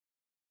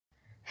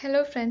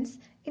Hello friends,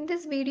 in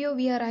this video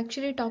we are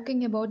actually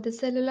talking about the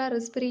cellular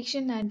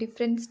respiration and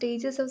different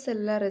stages of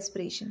cellular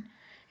respiration.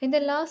 In the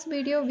last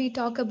video we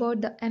talked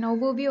about an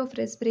overview of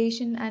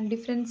respiration and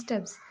different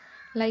steps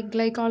like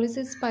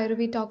glycolysis,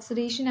 pyruvate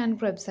oxidation and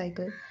Krebs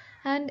cycle.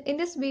 And in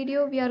this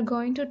video we are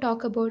going to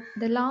talk about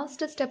the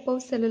last step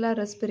of cellular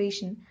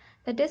respiration,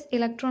 that is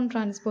electron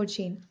transport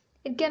chain.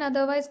 It can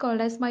otherwise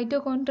called as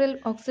mitochondrial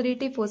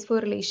oxidative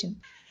phosphorylation.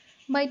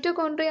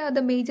 Mitochondria are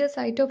the major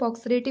site of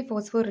oxidative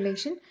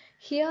phosphorylation.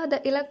 Here,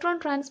 the electron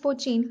transport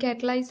chain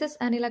catalyzes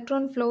an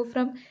electron flow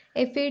from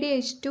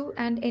FADH2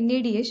 and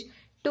NADH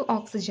to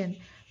oxygen,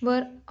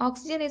 where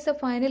oxygen is the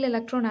final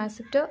electron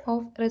acceptor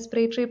of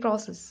respiratory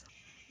process.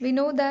 We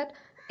know that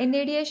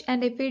NADH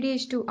and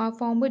FADH2 are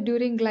formed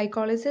during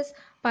glycolysis,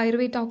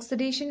 pyruvate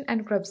oxidation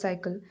and Krebs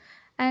cycle,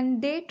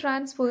 and they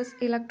transfers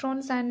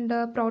electrons and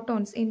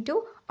protons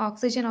into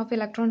oxygen of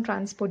electron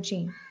transport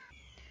chain.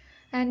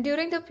 And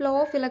during the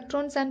flow of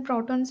electrons and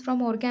protons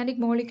from organic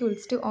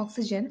molecules to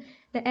oxygen,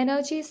 the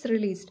energy is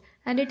released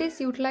and it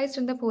is utilized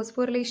in the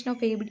phosphorylation of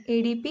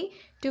ADP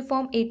to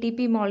form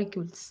ATP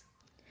molecules.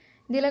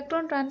 The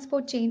electron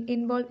transport chain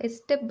involves a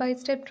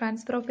step-by-step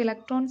transfer of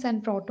electrons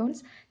and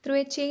protons through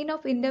a chain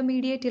of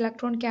intermediate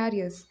electron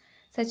carriers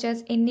such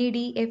as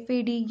NAD,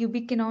 FAD,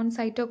 ubiquinone,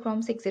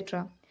 cytochromes,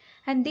 etc.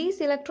 And these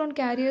electron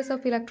carriers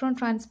of electron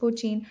transport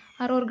chain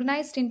are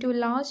organized into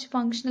large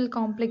functional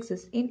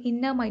complexes in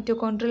inner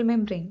mitochondrial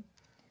membrane.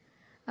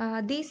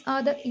 These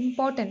are the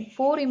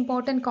four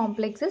important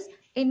complexes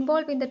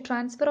involved in the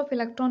transfer of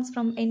electrons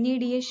from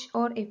NADH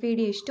or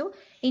FADH2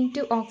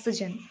 into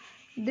oxygen.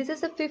 This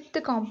is the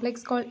fifth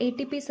complex called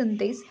ATP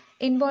synthase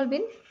involved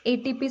in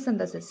ATP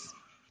synthesis.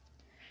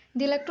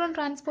 The electron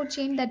transport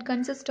chain that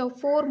consists of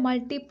four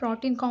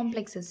multi-protein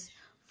complexes.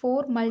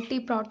 Four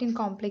multi-protein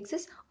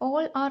complexes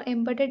all are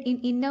embedded in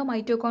inner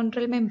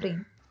mitochondrial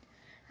membrane.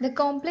 The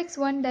complex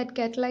 1 that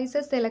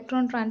catalyzes the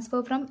electron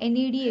transfer from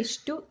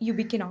NADH to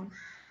ubiquinone,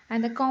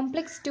 and the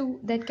complex 2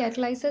 that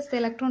catalyzes the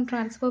electron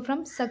transfer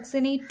from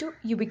succinate to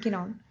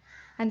ubiquinone,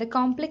 and the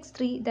complex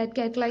 3 that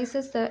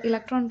catalyzes the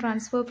electron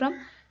transfer from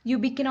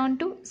ubiquinone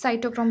to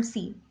cytochrome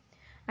C,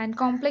 and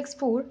complex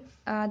 4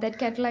 that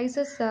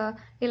catalyzes the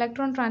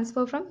electron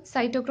transfer from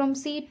cytochrome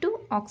C to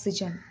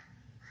oxygen.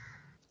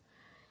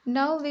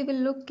 Now we will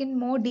look in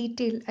more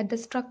detail at the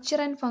structure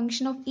and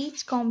function of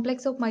each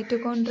complex of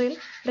mitochondrial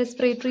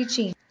respiratory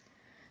chain.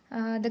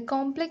 The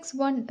complex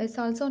 1 is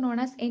also known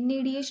as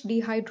NADH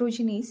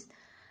dehydrogenase,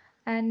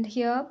 and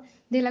here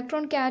the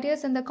electron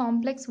carriers in the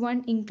complex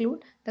 1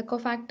 include the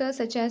cofactors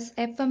such as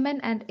FMN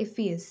and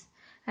FES,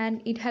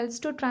 and it helps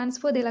to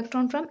transfer the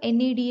electron from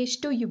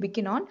NADH to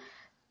ubiquinone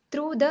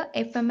through the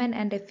FMN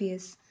and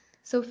FES.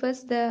 So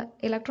first the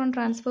electron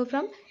transfer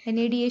from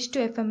NADH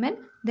to FMN,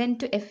 then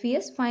to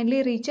FES,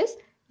 finally reaches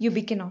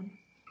ubiquinone.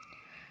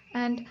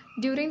 And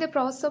during the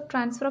process of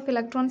transfer of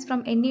electrons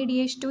from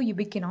NADH to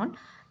ubiquinone,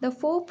 the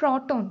four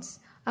protons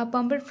are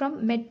pumped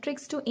from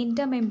matrix to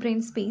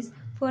intermembrane space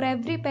for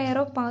every pair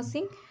of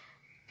passing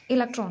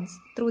electrons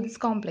through this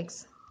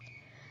complex.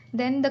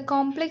 Then the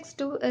complex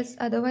 2 is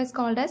otherwise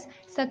called as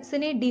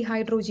succinate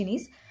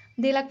dehydrogenase.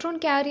 The electron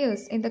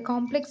carriers in the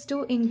complex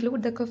 2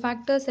 include the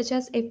cofactors such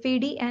as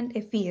FAD and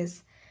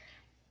FES.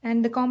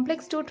 And the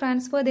complex 2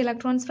 transfer the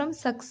electrons from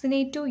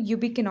succinate to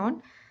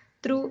ubiquinone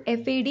through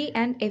FAD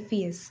and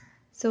FES.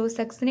 So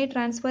succinate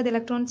transfer the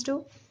electrons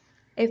to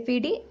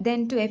FAD,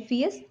 then to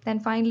FES,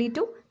 then finally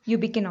to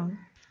ubiquinone.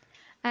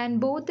 And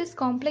both this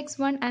complex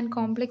 1 and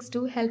complex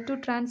 2 help to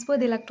transfer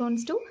the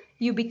electrons to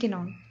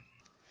ubiquinone.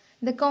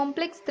 The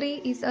complex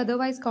 3 is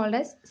otherwise called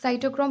as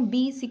cytochrome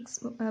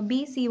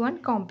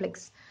BC1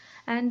 complex,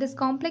 and this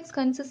complex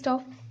consists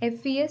of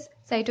FES,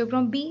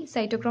 cytochrome B,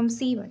 cytochrome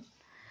C1.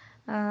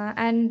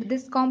 And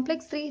this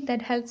complex 3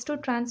 that helps to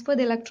transfer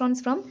the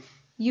electrons from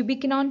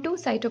ubiquinone to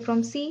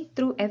cytochrome C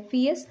through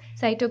FES,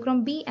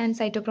 cytochrome B and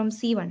cytochrome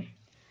C1.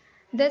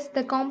 Thus,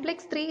 the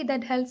complex 3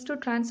 that helps to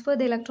transfer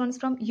the electrons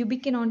from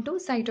ubiquinone to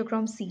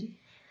cytochrome C.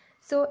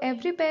 So,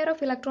 every pair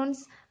of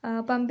electrons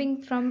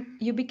pumping from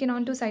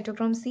ubiquinone to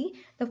cytochrome C,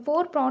 the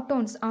four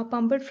protons are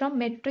pumped from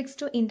matrix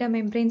to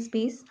intermembrane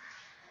space,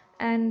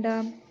 and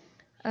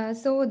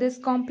so this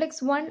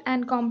complex 1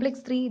 and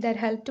complex 3 that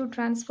help to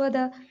transfer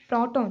the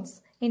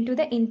protons into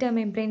the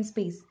intermembrane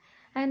space,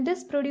 and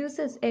this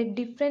produces a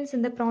difference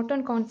in the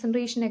proton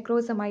concentration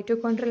across the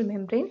mitochondrial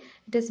membrane.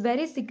 It is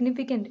very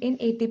significant in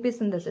ATP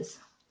synthesis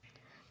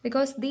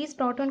because these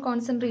proton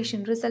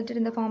concentration resulted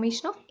in the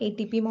formation of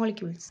ATP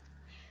molecules.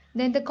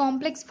 Then the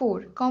complex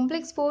 4.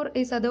 Complex 4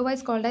 is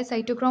otherwise called as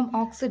cytochrome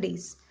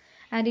oxidase,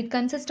 and it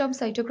consists of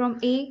cytochrome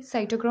A,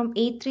 cytochrome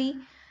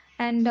A3,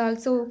 and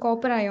also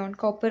copper ion,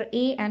 copper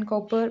A and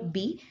copper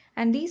B.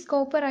 And these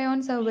copper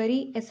ions are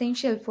very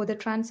essential for the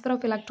transfer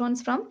of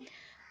electrons from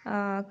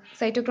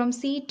cytochrome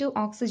C to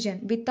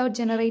oxygen without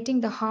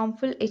generating the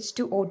harmful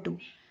H2O2.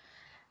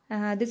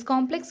 This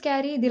complex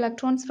carry the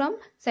electrons from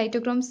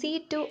cytochrome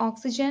C to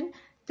oxygen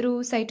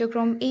through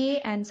cytochrome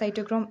A and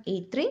cytochrome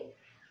A3.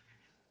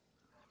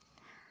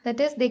 That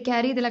is, they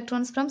carry the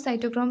electrons from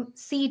cytochrome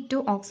C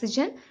to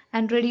oxygen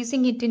and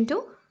reducing it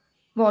into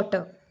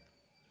water.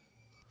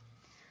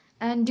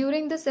 And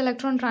during this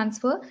electron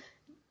transfer,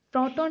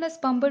 proton is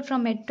pumped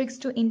from matrix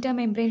to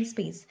intermembrane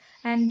space,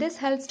 and this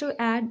helps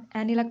to add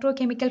an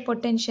electrochemical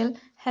potential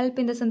help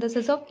in the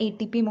synthesis of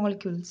ATP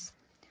molecules.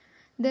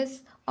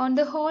 Thus, on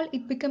the whole,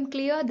 it became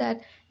clear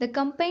that the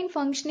combined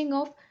functioning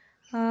of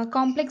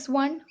complex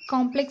 1,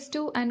 complex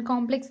 2 and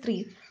complex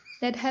 3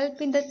 that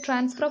help in the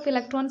transfer of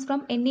electrons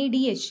from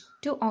NADH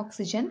to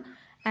oxygen,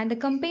 and the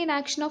combined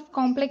action of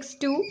complex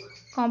 2,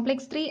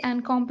 complex 3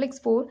 and complex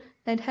 4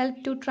 that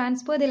help to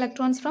transfer the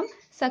electrons from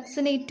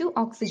succinate to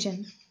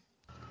oxygen.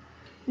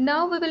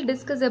 Now we will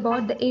discuss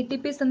about the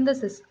ATP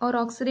synthesis or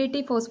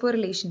oxidative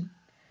phosphorylation.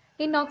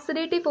 In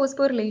oxidative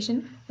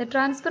phosphorylation, the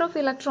transfer of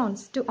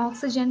electrons to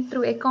oxygen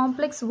through a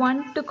complex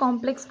 1 to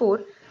complex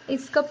 4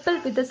 is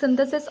coupled with the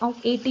synthesis of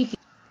ATP.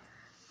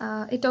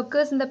 It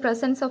occurs in the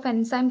presence of an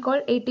enzyme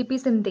called ATP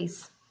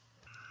synthase.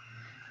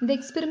 The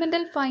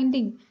experimental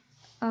finding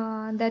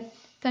that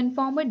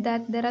confirmed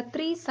that there are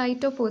three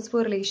sites of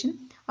phosphorylation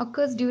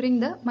occurs during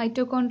the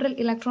mitochondrial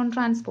electron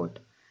transport.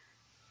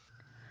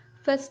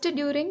 First,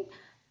 during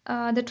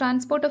the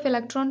transport of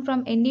electron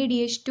from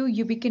NADH to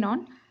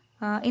ubiquinone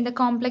in the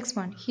complex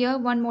 1. Here,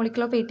 one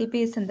molecule of ATP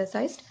is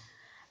synthesized.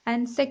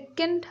 And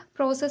second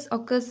process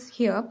occurs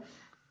here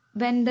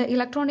when the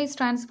electron is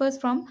transferred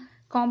from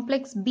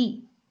complex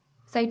B,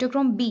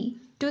 cytochrome B,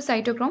 to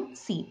cytochrome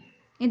C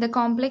in the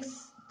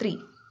complex 3.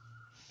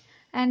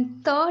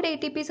 And third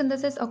ATP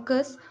synthesis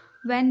occurs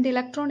when the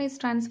electron is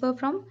transferred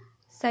from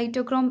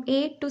cytochrome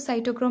A to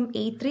cytochrome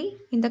A3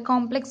 in the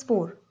complex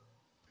 4.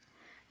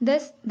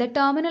 Thus, the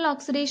terminal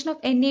oxidation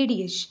of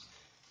NADH,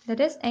 that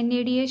is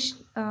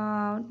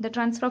NADH, the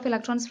transfer of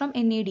electrons from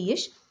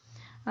NADH,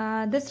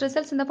 this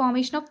results in the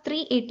formation of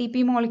 3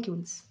 ATP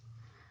molecules.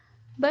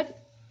 But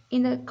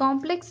in the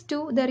complex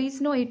 2, there is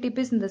no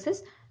ATP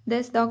synthesis.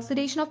 Thus, the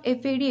oxidation of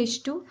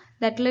FADH2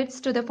 that leads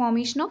to the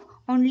formation of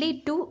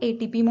only 2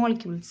 ATP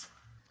molecules.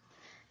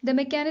 The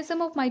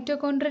mechanism of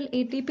mitochondrial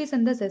ATP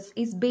synthesis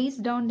is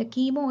based on the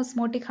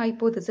chemoosmotic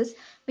hypothesis,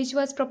 which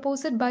was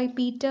proposed by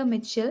Peter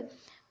Mitchell,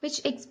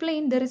 which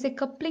explained there is a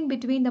coupling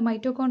between the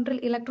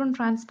mitochondrial electron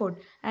transport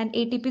and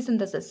ATP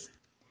synthesis.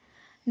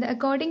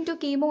 According to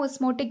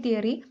chemoosmotic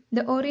theory,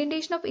 the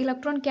orientation of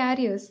electron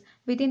carriers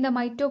within the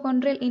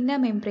mitochondrial inner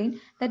membrane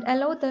that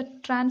allow the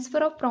transfer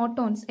of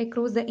protons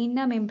across the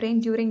inner membrane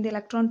during the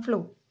electron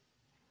flow.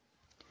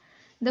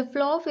 The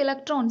flow of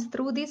electrons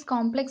through this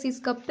complex is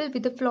coupled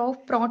with the flow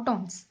of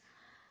protons,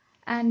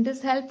 and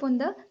this helps in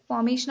the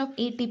formation of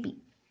ATP.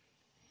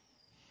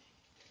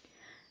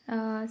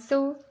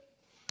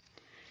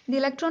 The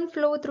electron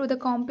flow through the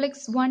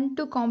complex 1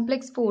 to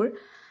complex 4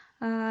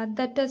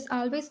 that is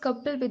always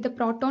coupled with the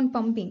proton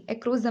pumping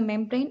across the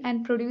membrane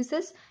and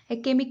produces a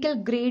chemical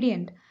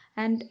gradient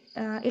and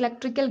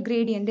electrical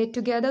gradient. They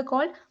together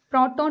called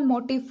proton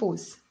motive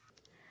force.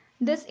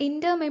 This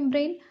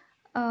intermembrane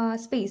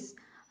space,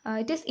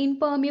 it is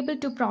impermeable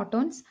to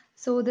protons,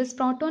 so these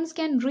protons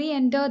can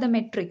re-enter the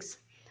matrix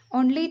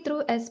only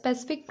through a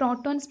specific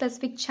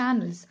proton-specific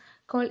channels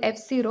called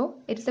F0.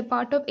 It is a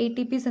part of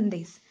ATP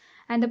synthase,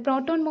 and the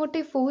proton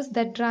motive force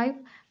that drive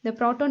the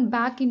proton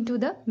back into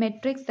the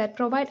matrix that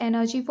provide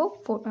energy for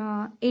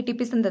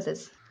ATP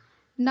synthesis.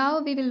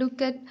 Now we will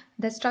look at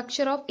the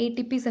structure of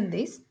ATP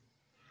synthase.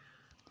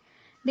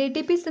 The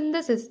ATP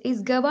synthesis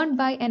is governed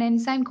by an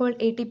enzyme called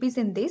ATP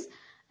synthase,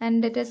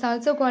 and it is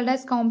also called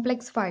as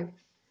complex 5.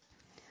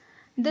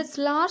 This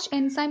large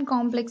enzyme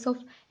complex of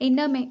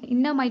inner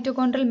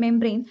mitochondrial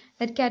membrane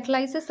that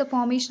catalyzes the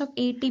formation of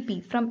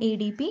ATP from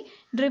ADP,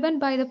 driven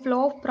by the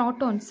flow of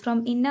protons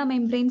from inner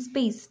membrane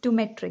space to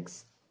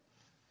matrix.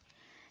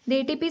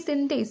 The ATP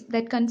synthase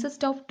that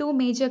consists of two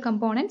major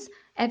components,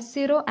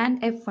 F0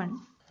 and F1.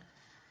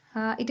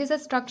 It is a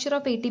structure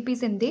of ATP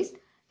synthase.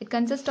 It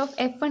consists of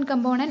F1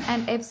 component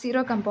and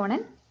F0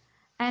 component.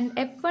 And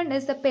F1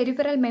 is the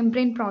peripheral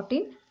membrane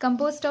protein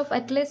composed of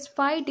at least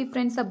 5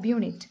 different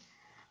subunits.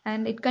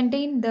 And it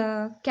contains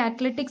the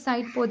catalytic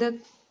site for the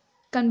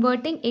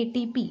converting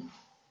ADP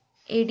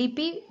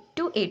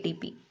to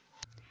ATP.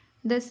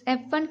 This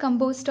F1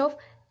 composed of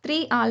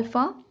 3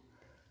 alpha,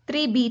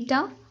 3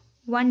 beta,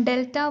 1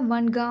 delta,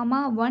 1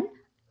 gamma, 1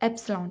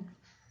 epsilon.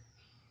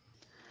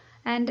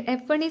 And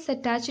F1 is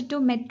attached to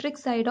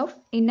matrix side of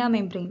inner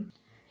membrane.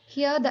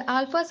 Here the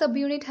alpha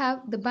subunit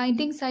have the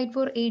binding site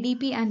for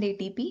ADP and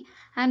ATP,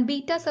 and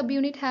beta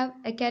subunit have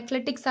a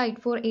catalytic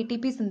site for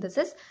ATP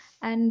synthesis,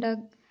 and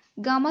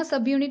gamma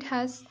subunit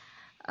has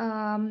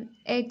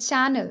a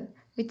channel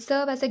which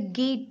serve as a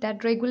gate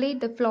that regulate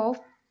the flow of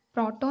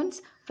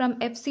protons from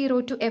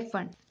F0 to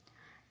F1.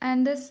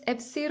 And this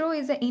F0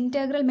 is an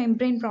integral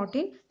membrane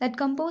protein that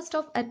composed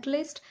of at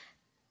least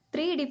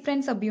 3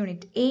 different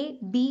subunits A,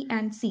 B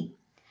and C,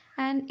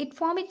 and it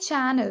forms a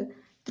channel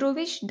through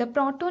which the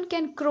proton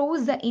can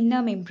cross the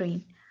inner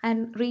membrane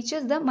and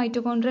reaches the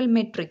mitochondrial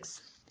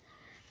matrix.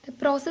 The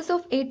process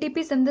of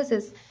ATP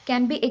synthesis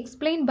can be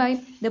explained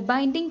by the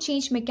binding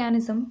change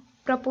mechanism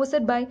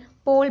proposed by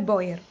Paul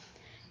Boyer.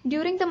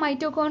 During the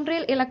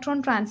mitochondrial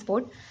electron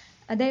transport,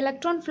 the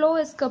electron flow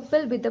is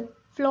coupled with the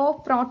flow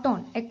of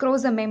proton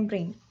across a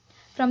membrane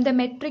from the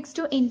matrix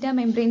to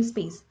intermembrane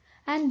space,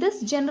 and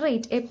this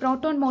generates a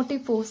proton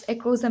motive force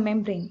across the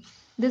membrane.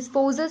 This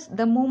forces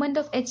the movement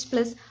of H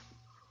plus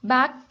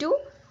back to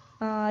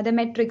the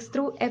matrix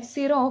through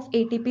F0 of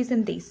ATP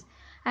synthase,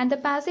 and the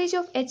passage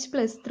of H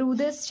plus through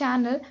this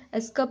channel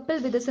is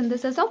coupled with the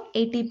synthesis of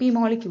ATP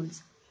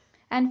molecules.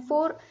 And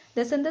for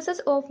the synthesis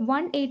of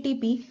one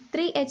ATP,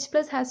 3 H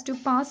plus has to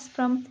pass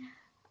from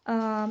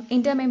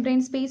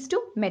intermembrane space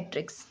to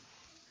matrix.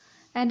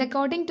 And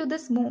according to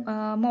this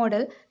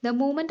model, the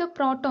movement of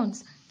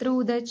protons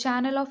through the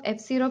channel of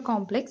F0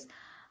 complex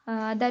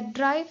that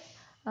drive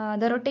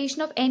the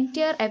rotation of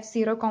entire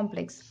F0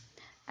 complex.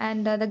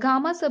 And the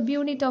gamma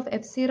subunit of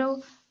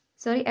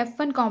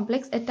F1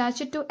 complex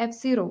attached to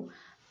F0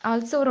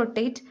 also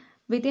rotate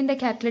within the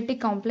catalytic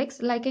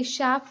complex like a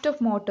shaft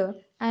of motor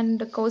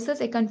and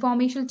causes a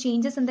conformational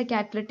changes in the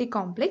catalytic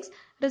complex,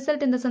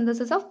 result in the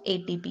synthesis of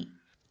ATP.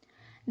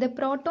 The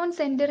protons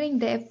entering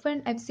the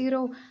F1,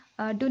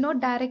 F0 do not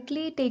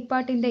directly take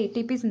part in the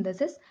ATP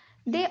synthesis.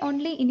 They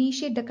only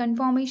initiate the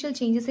conformational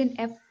changes in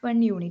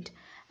F1 unit,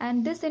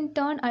 and this in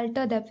turn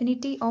alter the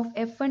affinity of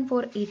F1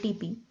 for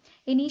ATP.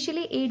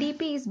 Initially,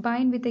 ADP is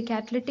bind with the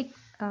catalytic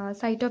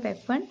site of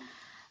F1,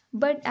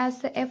 but as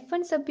the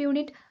F1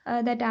 subunit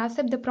that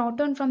accept the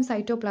proton from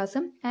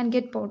cytoplasm and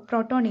get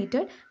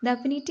protonated, the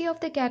affinity of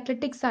the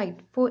catalytic site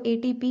for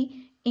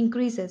ATP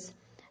increases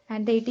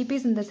and the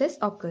ATP synthesis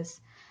occurs.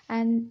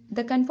 And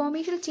the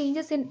conformational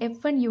changes in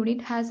F1 unit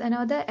has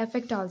another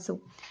effect also.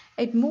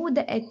 It moves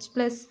the H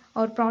plus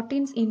or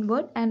proteins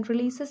inward and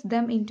releases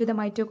them into the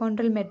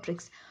mitochondrial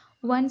matrix.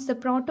 Once the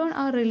proton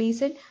are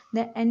released,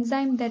 the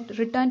enzyme that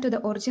return to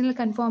the original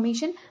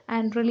conformation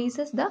and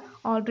releases the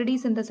already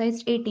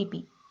synthesized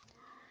ATP.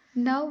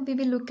 Now we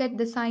will look at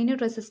the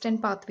cyanide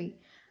resistant pathway.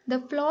 The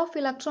flow of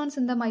electrons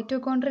in the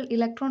mitochondrial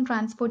electron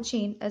transport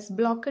chain is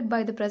blocked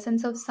by the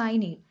presence of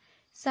cyanide.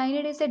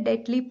 Cyanide is a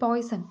deadly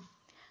poison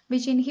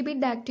which inhibit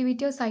the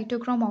activity of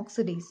cytochrome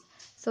oxidase,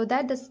 so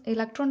that the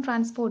electron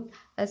transport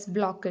is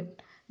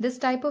blocked. This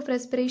type of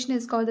respiration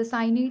is called the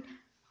cyanide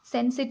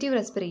sensitive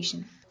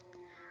respiration.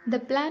 The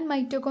plant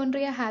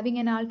mitochondria having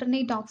an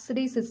alternate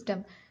oxidase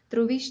system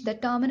through which the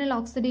terminal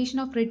oxidation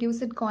of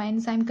reduced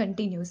coenzyme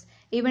continues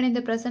even in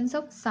the presence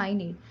of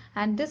cyanide,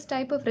 and this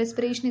type of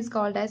respiration is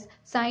called as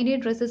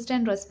cyanide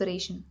resistant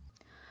respiration.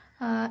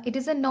 It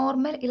is a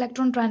normal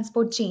electron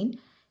transport chain.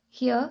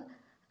 Here,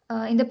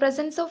 in the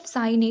presence of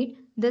cyanide,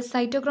 the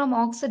cytochrome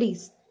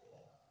oxidase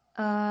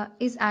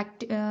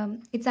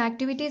its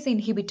activity is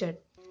inhibited.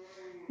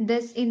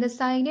 Thus, in the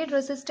cyanide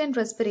resistant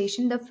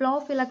respiration, the flow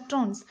of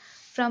electrons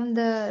from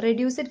the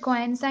reduced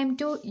coenzyme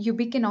to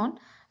ubiquinone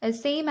is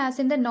same as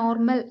in the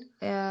normal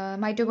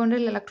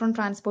mitochondrial electron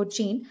transport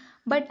chain,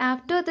 but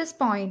after this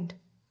point,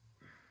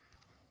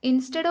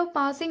 instead of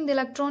passing the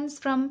electrons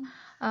from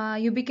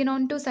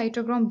ubiquinone to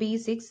cytochrome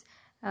B6,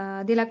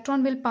 the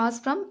electron will pass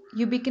from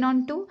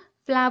ubiquinone to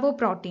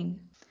flavoprotein.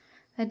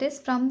 That is,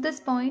 from this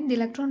point, the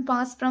electron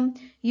pass from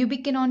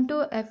ubiquinone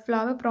to a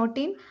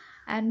flavoprotein,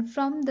 and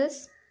from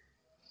this,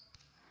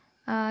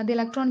 the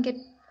electron get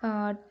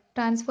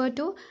transferred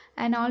to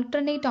an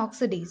alternate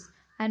oxidase,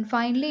 and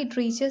finally it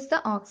reaches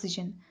the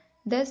oxygen.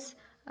 Thus,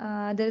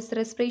 this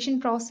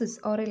respiration process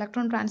or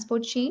electron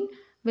transport chain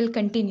will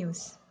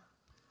continues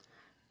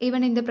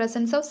even in the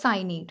presence of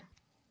cyanide.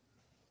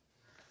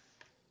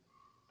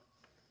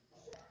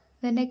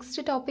 The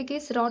next topic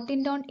is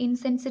Rotenone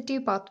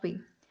insensitive pathway.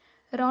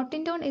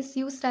 Rotenone is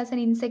used as an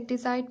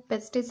insecticide,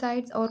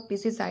 pesticides or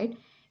pesticide.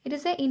 It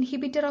is an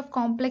inhibitor of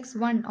complex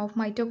 1 of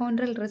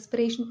mitochondrial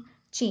respiration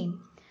chain,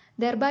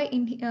 thereby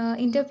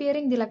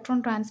interfering the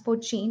electron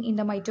transport chain in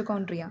the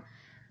mitochondria.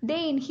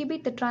 They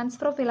inhibit the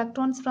transfer of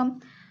electrons from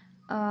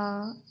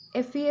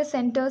FES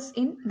centers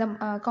in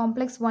the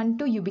complex 1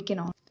 to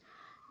ubiquinone.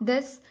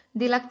 Thus,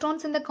 the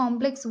electrons in the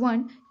complex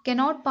 1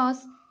 cannot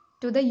pass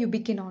to the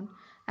ubiquinone,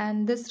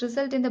 and this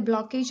results in the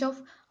blockage of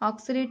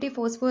oxidative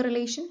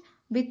phosphorylation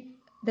with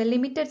the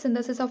limited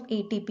synthesis of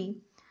ATP.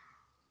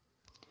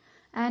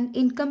 And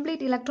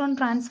incomplete electron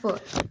transfer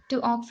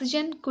to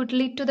oxygen could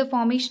lead to the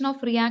formation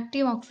of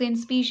reactive oxygen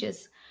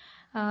species,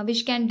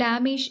 which can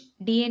damage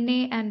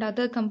DNA and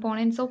other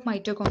components of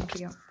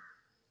mitochondria.